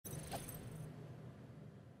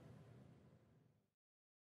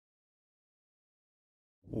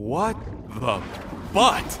What the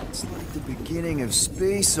butt? It's like the beginning of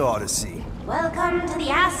Space Odyssey. Welcome to the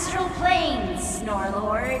astral planes,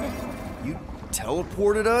 Snorlord. You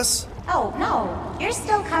teleported us? Oh, no. You're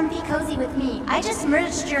still comfy cozy with me. I just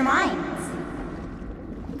merged your minds.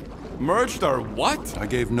 Merged our what? I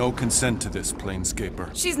gave no consent to this,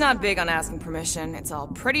 Planescaper. She's not big on asking permission. It's all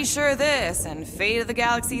pretty sure this and fate of the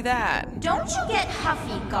galaxy that. Don't you get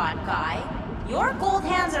huffy, God Guy. Your gold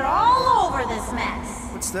hands are all over this mess.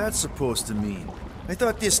 What's that supposed to mean? I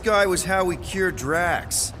thought this guy was how we cure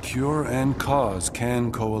Drax. Cure and cause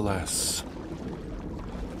can coalesce.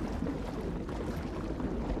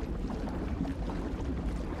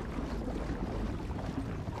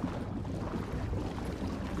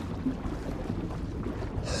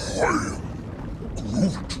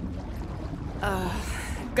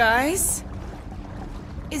 Guys?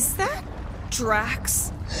 Is that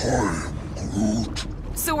Drax?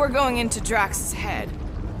 So we're going into Drax's head.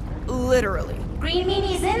 Literally. Green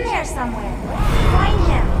Meanie's in there somewhere. Find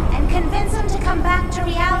him and convince him to come back to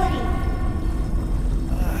reality.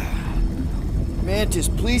 Mantis,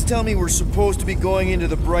 please tell me we're supposed to be going into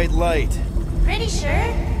the bright light. Pretty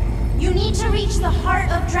sure? You need to reach the heart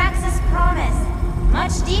of Drax's promise.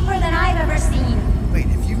 Much deeper than I've ever seen. Wait,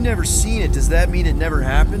 if you've never seen it, does that mean it never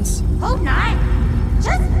happens? Hope not.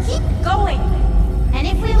 Just keep going. And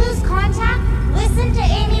if we lose contact, listen to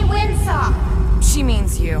Amy Winslow. She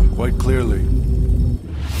means you. Quite clearly.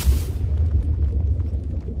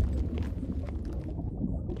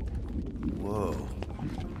 Whoa.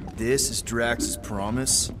 This is Drax's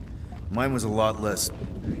promise? Mine was a lot less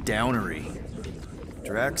downery.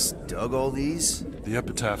 Drax dug all these? The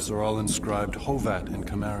epitaphs are all inscribed Hovat and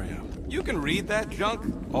Camaria. You can read that junk?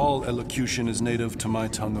 All elocution is native to my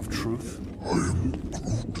tongue of truth.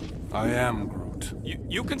 I am Groot.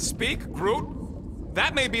 You can speak, Groot?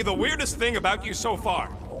 That may be the weirdest thing about you so far.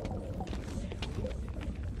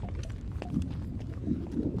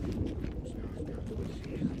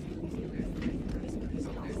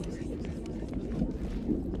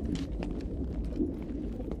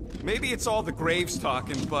 Maybe it's all the graves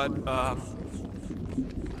talking, but,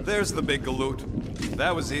 there's the big galoot.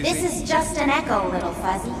 That was easy. This is just an echo, little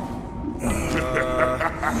fuzzy. I'm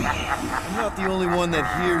not the only one that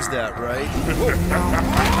hears that, right?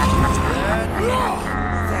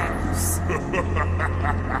 Thanos.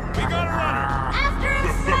 We got a runner! After him,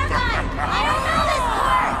 Starlight! I don't know this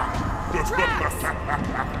part! Drax!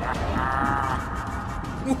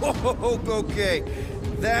 Whoa, okay.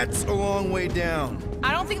 That's a long way down.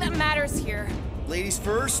 I don't think that matters here. Ladies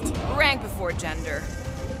first? Rank before gender.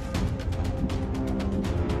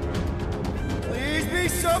 Please be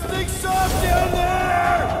something soft down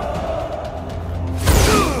there!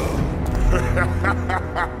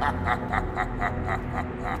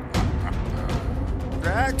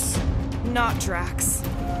 Drax? Not Drax.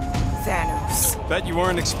 Thanos. Bet you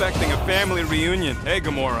weren't expecting a family reunion, hey,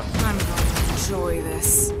 Gamora? I'm going to enjoy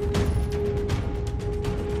this.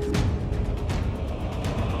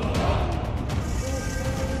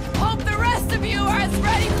 Hope the rest of you are as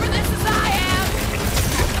ready for this as I am!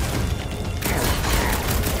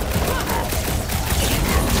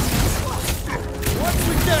 What's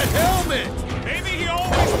with that helmet? Maybe he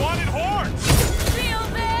always wanted horns! Feel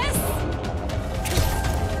this?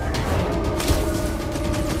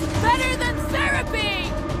 Better than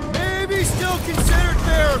therapy! Maybe still considered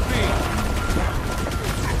therapy.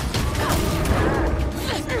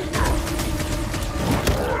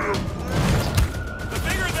 The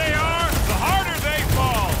bigger they are, the harder they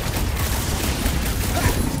fall!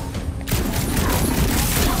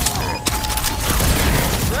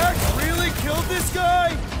 Drax really killed this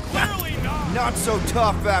guy? Clearly not! Not so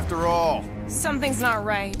tough after all. Something's not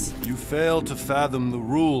right. You fail to fathom the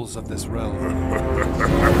rules of this realm.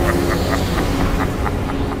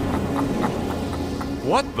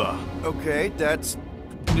 What the? Okay, that's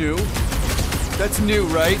new. That's new,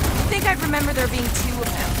 right? I think I remember there being two of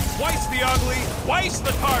them. Twice the ugly, twice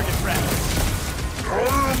the target practice!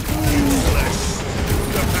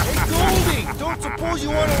 Hey, Goldie! Don't suppose you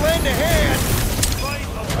want to lend a hand?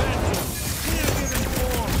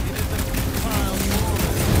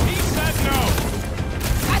 He said no!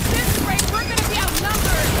 At this rate, we're gonna be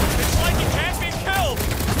outnumbered! It's like he can't be killed!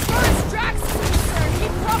 As far as Drax is concerned, he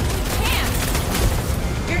probably can't!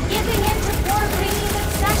 You're giving in to poor Greedy's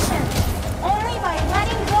obsession. Only by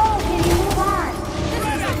letting go can you move on. This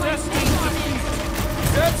is not my thing,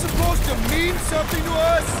 Is that supposed to mean something to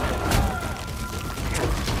us?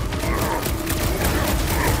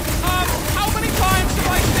 How many times have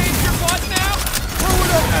I saved your butt now? Throw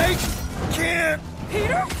it up, Hank! Can't!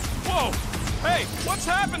 Peter? Whoa! Hey, what's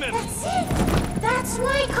happening? That's it. That's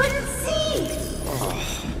why I couldn't see!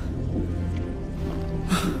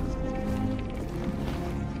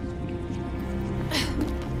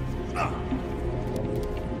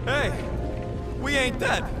 Hey, we ain't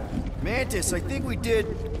dead. Mantis, I think we did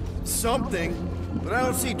something, but I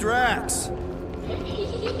don't see Drax.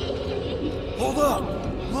 Hold up!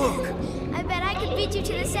 Look! I bet I could beat you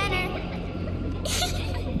to the center.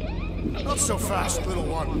 Not so fast, little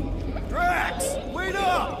one. Drax! Wait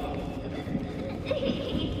up!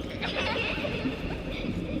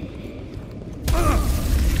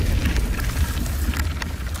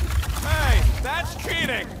 Hey, that's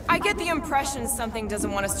cheating. I get the impression something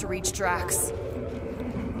doesn't want us to reach Drax.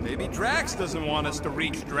 Maybe Drax doesn't want us to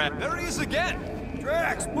reach Drax. There he is again.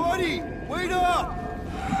 Drax, buddy! Wait up!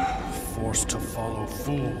 Forced to follow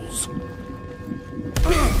fools.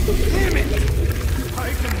 Damn it!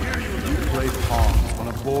 I can hear you. You play pawns on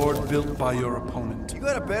a board built by your opponent. You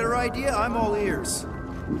got a better idea? I'm all ears.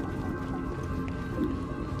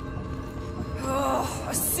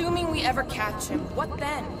 Assuming we ever catch him, what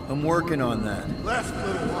then? I'm working on that. Left,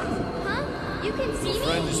 little one. Huh? You can see Your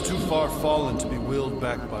friend me? is too far fallen to be willed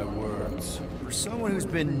back by words. For someone who's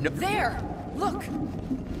been There! Look!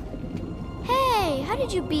 Hey, how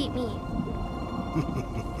did you beat me?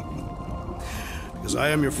 Because I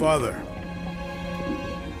am your father.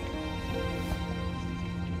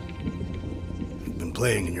 You've been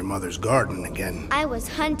playing in your mother's garden again. I was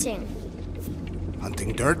hunting.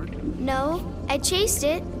 Hunting dirt? No, I chased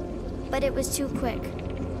it, but it was too quick.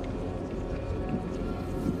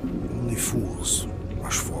 Only fools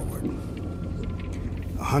rush forward.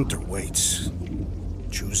 A hunter waits.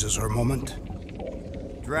 Chooses her moment.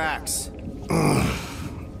 Drax.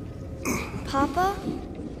 Papa?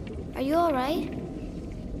 Are you alright?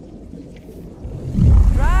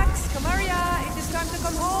 Drax, come here, ya. It is time to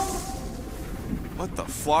come home. What the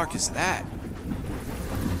flark is that?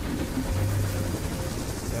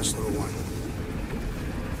 Yes, little one.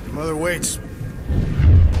 Your mother waits.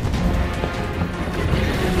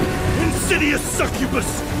 Insidious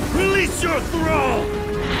succubus! Release your thrall!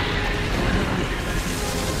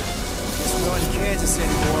 Guess we're not in Kansas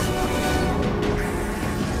anymore.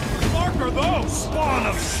 Flark are those? Spawn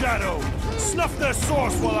of shadow! Snuff their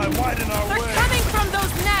source while I widen our They're way! coming from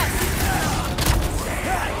those nests!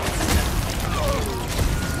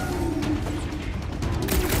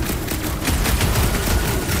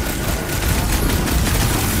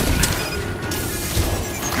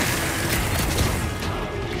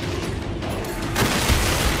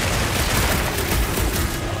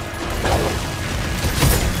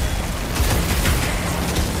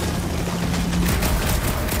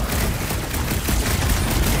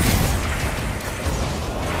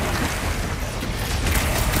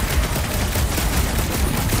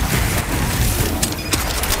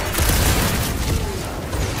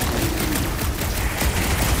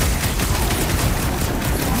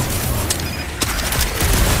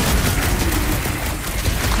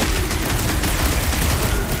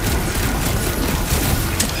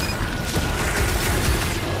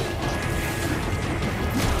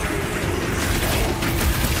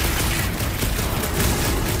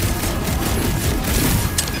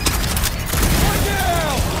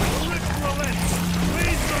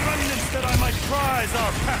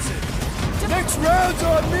 Next round's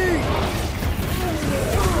on me!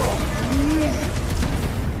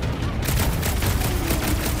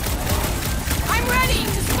 I'm ready!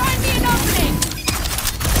 Just find me an opening!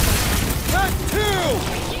 Back two!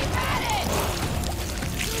 Keep at it!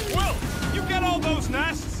 Will, you get all those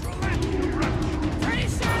nests? Pretty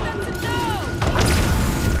sure that's a no!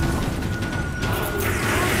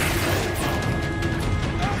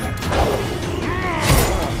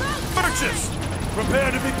 Purchase!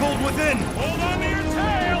 Prepare to be pulled within! Hold on to your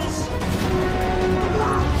tails!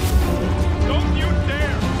 Don't you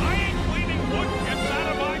dare! I ain't cleaning wood chips out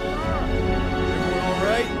of my car! All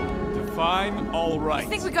right? Define all right. I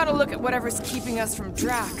think we gotta look at whatever's keeping us from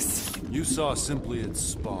Drax. You saw simply its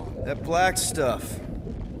spawn. That black stuff.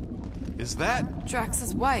 Is that?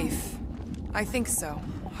 Drax's wife. I think so.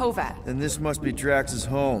 Hovat. Then this must be Drax's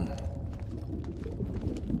home.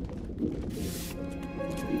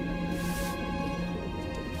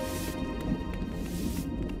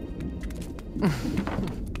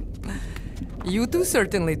 You two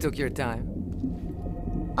certainly took your time.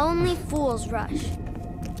 Only fools rush.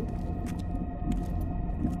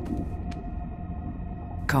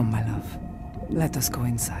 Come, my love. Let us go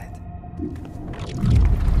inside.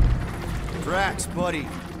 Drax, buddy.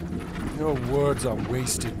 Your words are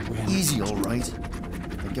wasted wind. Easy, all right?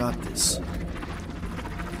 I got this.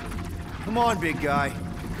 Come on, big guy.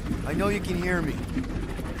 I know you can hear me.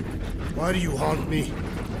 Why do you haunt me?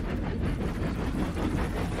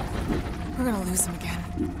 We're gonna lose him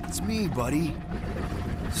again. It's me, buddy.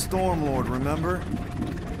 Stormlord, remember?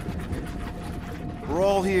 We're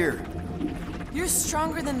all here. You're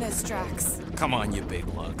stronger than this, Drax. Come on, you big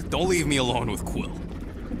lug. Don't leave me alone with Quill.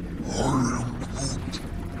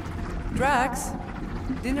 Drax,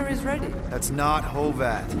 dinner is ready. That's not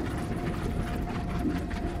Hovat.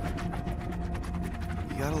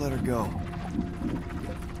 You gotta let her go.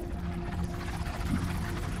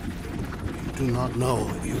 You do not know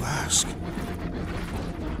what you ask.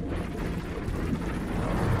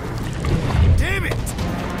 Damn it!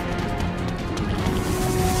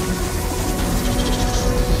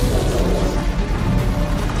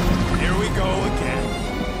 Here we go again.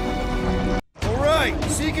 Alright,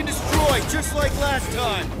 seek and destroy, just like last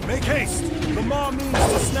time. Make haste! The maw means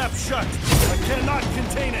to snap shut. I cannot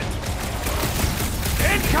contain it.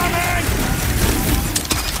 Incoming!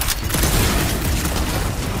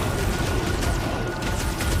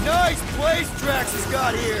 Nice place Drax has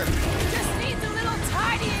got here. Just needs a little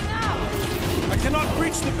tidying up. I cannot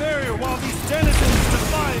breach the barrier while these denizens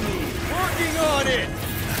defy me. Working on it.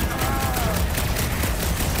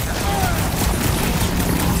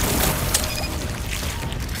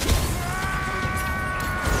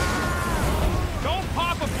 Don't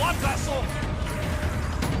pop a blood vessel!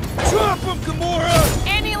 Drop him, Gamora!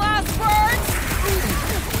 Any last words?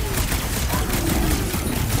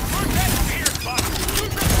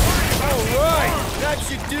 Alright, that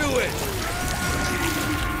should do it.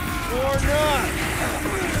 Or not.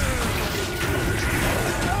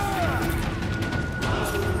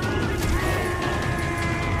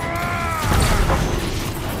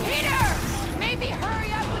 Peter! Maybe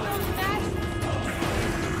hurry up with those masks.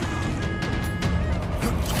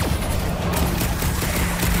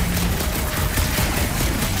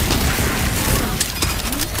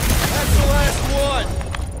 That's the last one.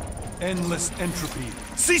 Endless entropy.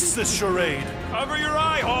 Cease this charade. Cover your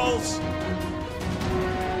eye holes!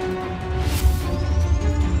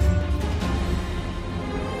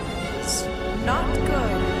 Not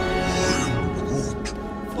good.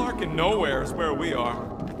 Flarkin' nowhere is where we are.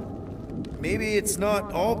 Maybe it's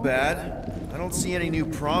not all bad. I don't see any new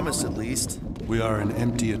promise, at least. We are an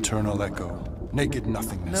empty eternal echo. Naked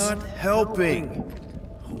nothingness. Not helping.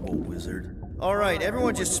 Hobo wizard. Alright,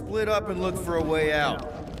 everyone just split up and look for a way out.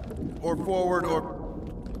 Or forward, or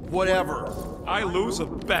whatever. I lose a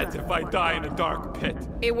bet if I die in a dark pit.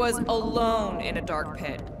 It was alone in a dark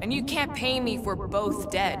pit, and you can't pay me if we're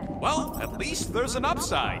both dead. Well, at least there's an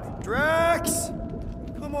upside. Drax!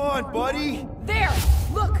 Come on, buddy. There!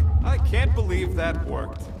 Look! I can't believe that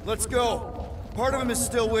worked. Let's go. Part of him is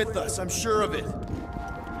still with us, I'm sure of it.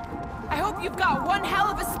 I hope you've got one hell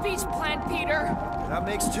of a speech planned, Peter. That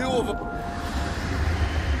makes two of them.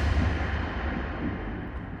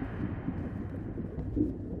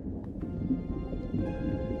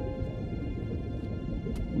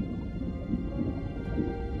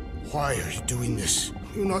 Why are you doing this?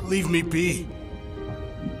 Do not leave me be.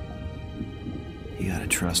 You gotta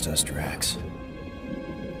trust us, Drax.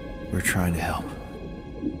 We're trying to help.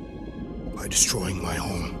 By destroying my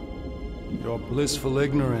home. Your blissful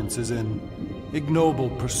ignorance is an ignoble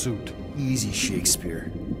pursuit. Easy, Shakespeare.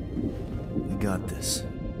 We got this.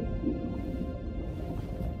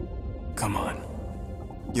 Come on.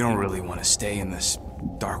 You don't really want to stay in this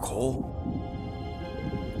dark hole?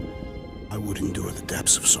 I would endure the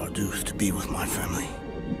depths of Sarduth to be with my family.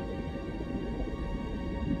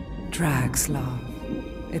 Drax, love.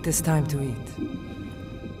 It is time to eat.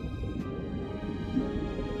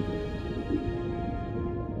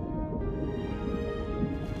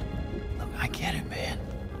 Look, I get it, man.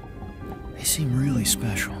 They seem really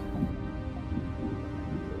special.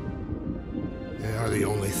 They are the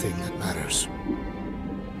only thing that matters.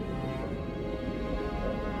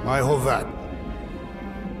 My Hovat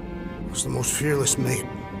was the most fearless mate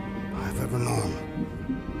I've ever known.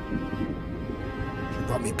 She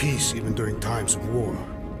brought me peace even during times of war.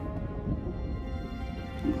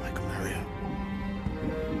 My Camarilla.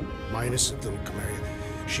 My innocent little Camarilla.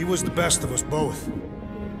 She was the best of us both.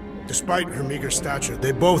 Despite her meager stature,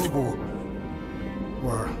 they both were.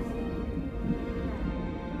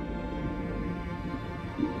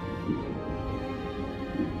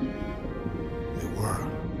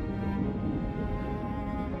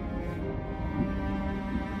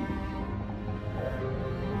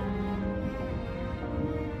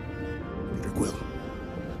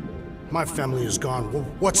 My family is gone.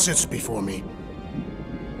 What sits before me?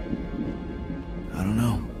 I don't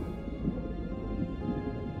know.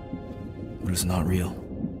 But it's not real.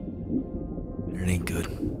 It ain't good.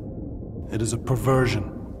 It is a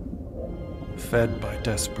perversion. fed by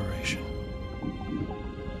desperation.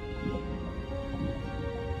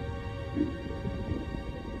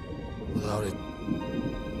 Without it,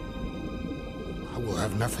 I will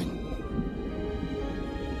have nothing.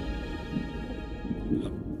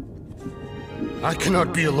 I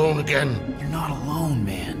cannot be alone again. You're not alone,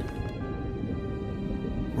 man.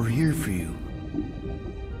 We're here for you.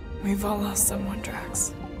 We've all lost someone,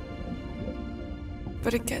 Drax.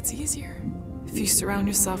 But it gets easier if you surround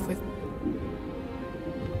yourself with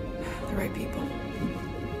the right people.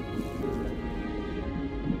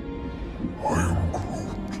 I am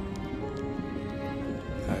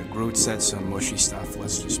Groot. Groot said some mushy stuff.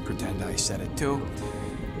 Let's just pretend I said it too.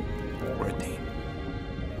 We're a team.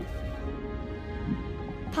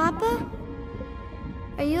 Papa?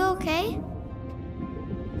 Are you okay?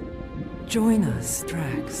 Join us,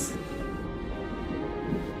 Drax.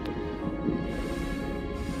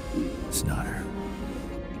 It's not her.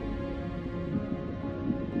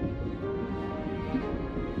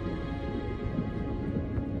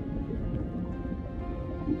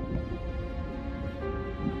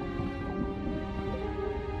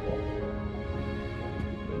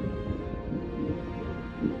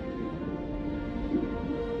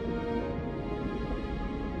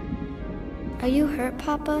 Are you hurt,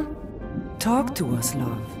 Papa? Talk to us,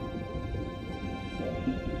 love.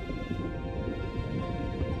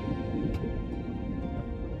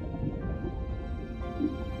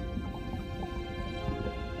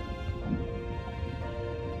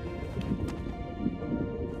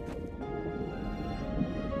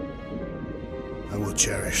 I will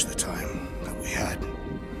cherish the time that we had,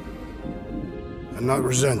 and not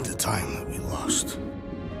resent the time that we lost.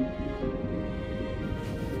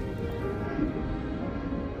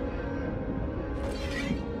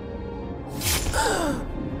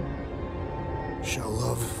 Shall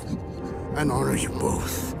love and honor you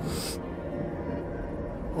both.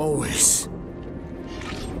 Always.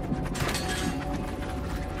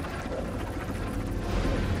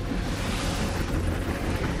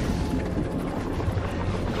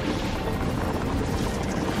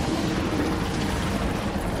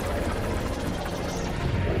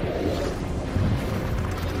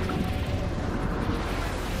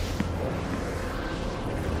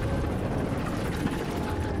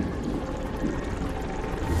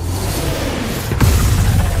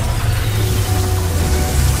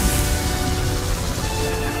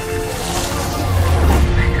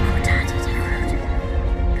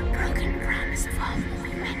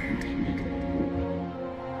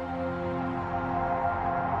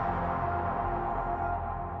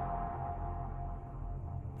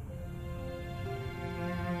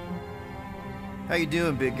 How you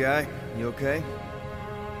doing, big guy? You okay?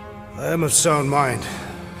 I am of sound mind,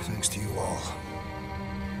 thanks to you all.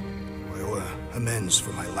 I owe amends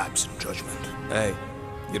for my lapse in judgment. Hey,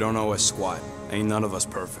 you don't owe us squat. Ain't none of us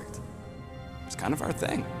perfect. It's kind of our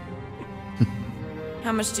thing.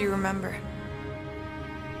 How much do you remember?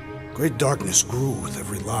 Great darkness grew with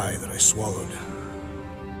every lie that I swallowed.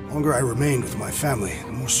 The longer I remained with my family,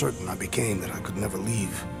 the more certain I became that I could never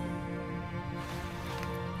leave.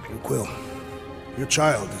 Peter Quill, your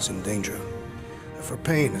child is in danger. If her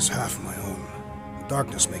pain is half my own, the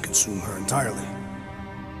darkness may consume her entirely.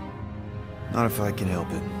 Not if I can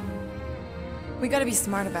help it. We gotta be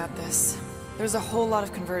smart about this. There's a whole lot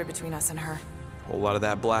of converted between us and her. Whole lot of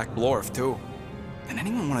that black blorf, too. And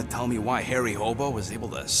anyone want to tell me why Harry Hobo was able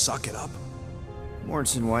to suck it up?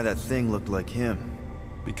 Morrison, why that thing looked like him.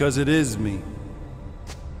 Because it is me.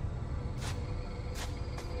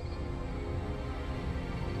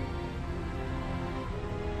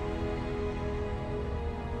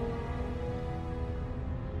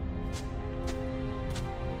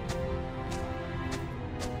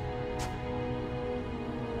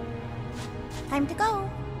 Time to go.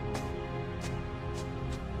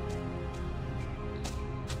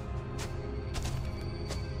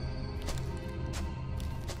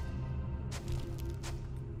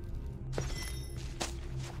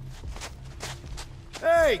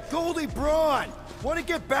 Hey, Goldie Braun! Want to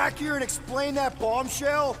get back here and explain that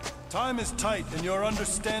bombshell? Time is tight, and your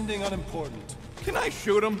understanding unimportant. Can I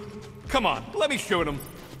shoot him? Come on, let me shoot him.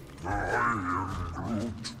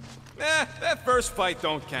 That first fight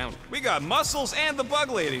don't count. We got Muscles and the Bug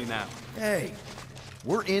Lady now. Hey,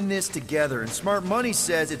 we're in this together, and Smart Money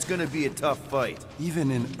says it's gonna be a tough fight. Even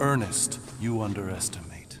in earnest, you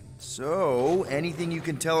underestimate. So, anything you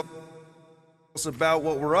can tell us about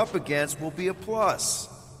what we're up against will be a plus.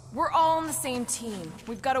 We're all on the same team.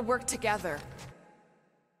 We've gotta work together.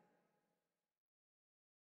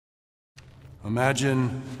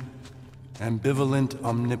 Imagine ambivalent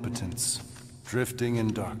omnipotence. drifting in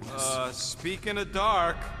darkness. Speaking of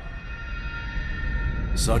dark...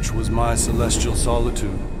 Such was my celestial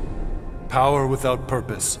solitude. Power without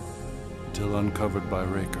purpose, till uncovered by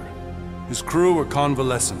Raker. His crew were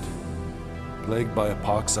convalescent. Plagued by a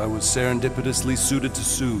pox, I was serendipitously suited to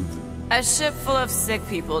soothe. A ship full of sick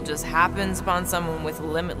people just happens upon someone with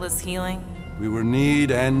limitless healing? We were need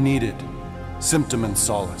and needed, symptom and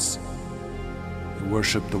solace. They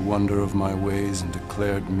worshipped the wonder of my ways and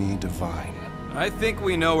declared me divine. I think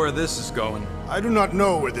we know where this is going. I do not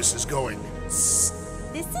know where this is going. This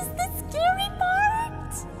is the scary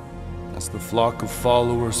part! As the flock of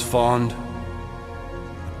followers fawned,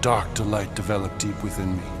 a dark delight developed deep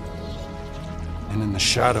within me. And in the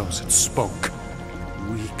shadows it spoke.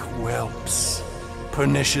 Weak whelps,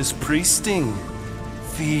 pernicious priesting,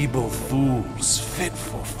 feeble fools fit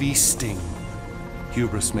for feasting.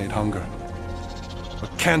 Hubris made hunger. A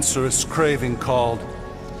cancerous craving called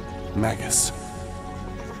Magus.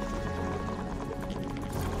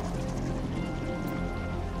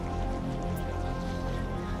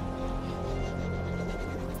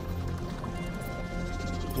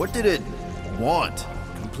 What did it want?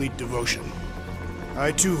 Complete devotion.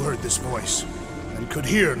 I too heard this voice, and could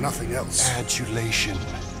hear nothing else. Adulation,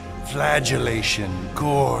 flagellation,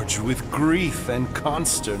 gorged with grief and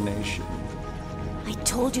consternation. I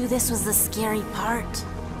told you this was the scary part.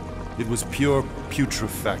 It was pure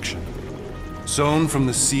putrefaction, sown from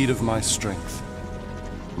the seed of my strength.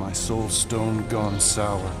 My soul stone gone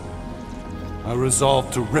sour. I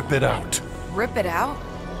resolved to rip it out. Rip it out?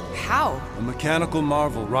 How? A mechanical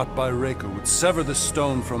marvel wrought by Raker would sever the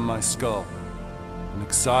stone from my skull and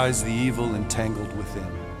excise the evil entangled within.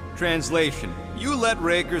 Translation: you let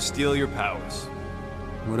Raker steal your powers.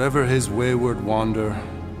 Whatever his wayward wander,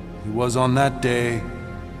 he was on that day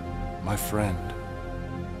my friend.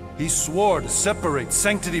 He swore to separate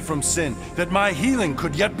sanctity from sin, that my healing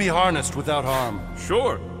could yet be harnessed without harm.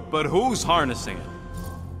 Sure, but who's harnessing it?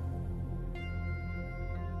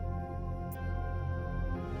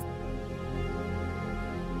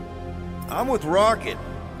 I'm with Rocket.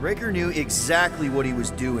 Raker knew exactly what he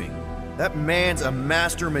was doing. That man's a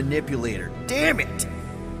master manipulator. Damn it!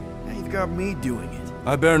 Now you've got me doing it.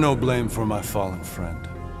 I bear no blame for my fallen friend.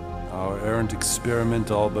 Our errant experiment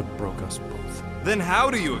all but broke us both. Then how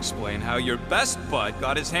do you explain how your best bud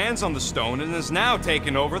got his hands on the stone and is now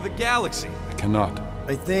taking over the galaxy? I cannot.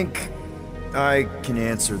 I think I can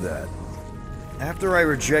answer that. After I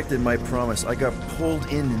rejected my promise, I got pulled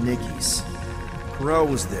into Nikki's. Corel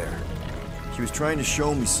was there. She was trying to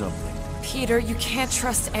show me something. Peter, you can't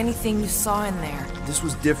trust anything you saw in there. This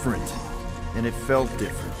was different, and it felt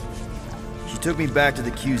different. She took me back to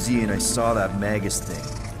the QZ and I saw that Magus thing.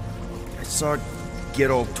 I saw it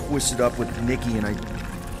get all twisted up with Nikki and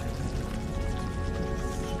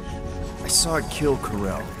I saw it kill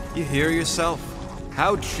Corel. You hear yourself?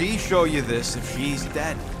 How'd she show you this if she's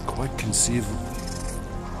dead? Quite conceivably.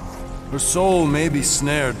 Her soul may be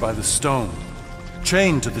snared by the stone,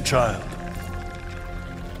 chained to the child.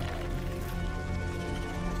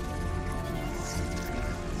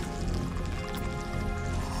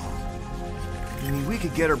 We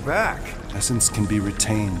could get her back. Essence can be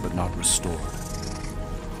retained but not restored.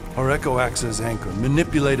 Our echo acts as anchor,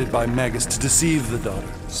 manipulated by Magus to deceive the daughter.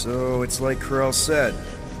 So it's like Corel said.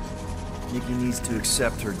 Nikki needs to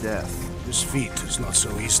accept her death. This feat is not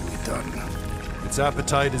so easily done. Its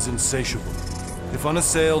appetite is insatiable. If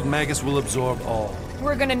unassailed, Magus will absorb all.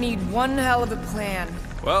 We're gonna need one hell of a plan.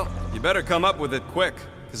 Well, you better come up with it quick,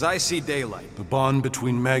 because I see daylight. The bond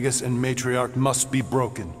between Magus and Matriarch must be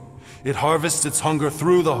broken. It harvests its hunger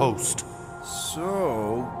through the host.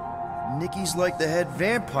 So, Nikki's like the head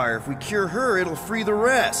vampire. If we cure her, it'll free the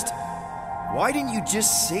rest. Why didn't you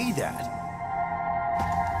just say that?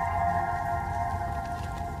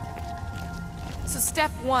 So step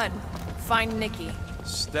 1, find Nikki.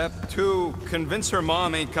 Step 2, convince her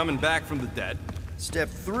mom ain't coming back from the dead. Step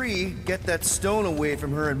 3, get that stone away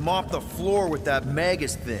from her and mop the floor with that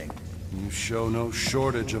Magus thing. You show no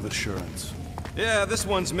shortage of assurance. Yeah, this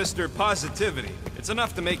one's Mr. Positivity. It's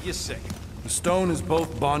enough to make you sick. The stone is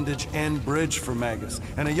both bondage and bridge for Magus,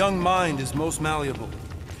 and a young mind is most malleable.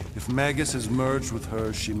 If Magus is merged with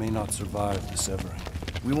hers, she may not survive the severing.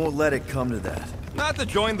 We won't let it come to that. Not to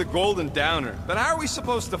join the Golden Downer, but how are we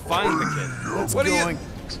supposed to find the kid? It's what going... are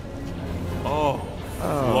you... Oh,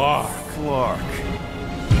 Clark. Clark.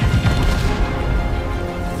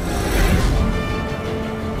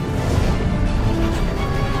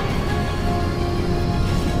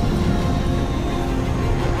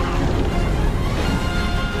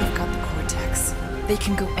 We've got the Cortex. They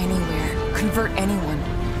can go anywhere, convert anyone.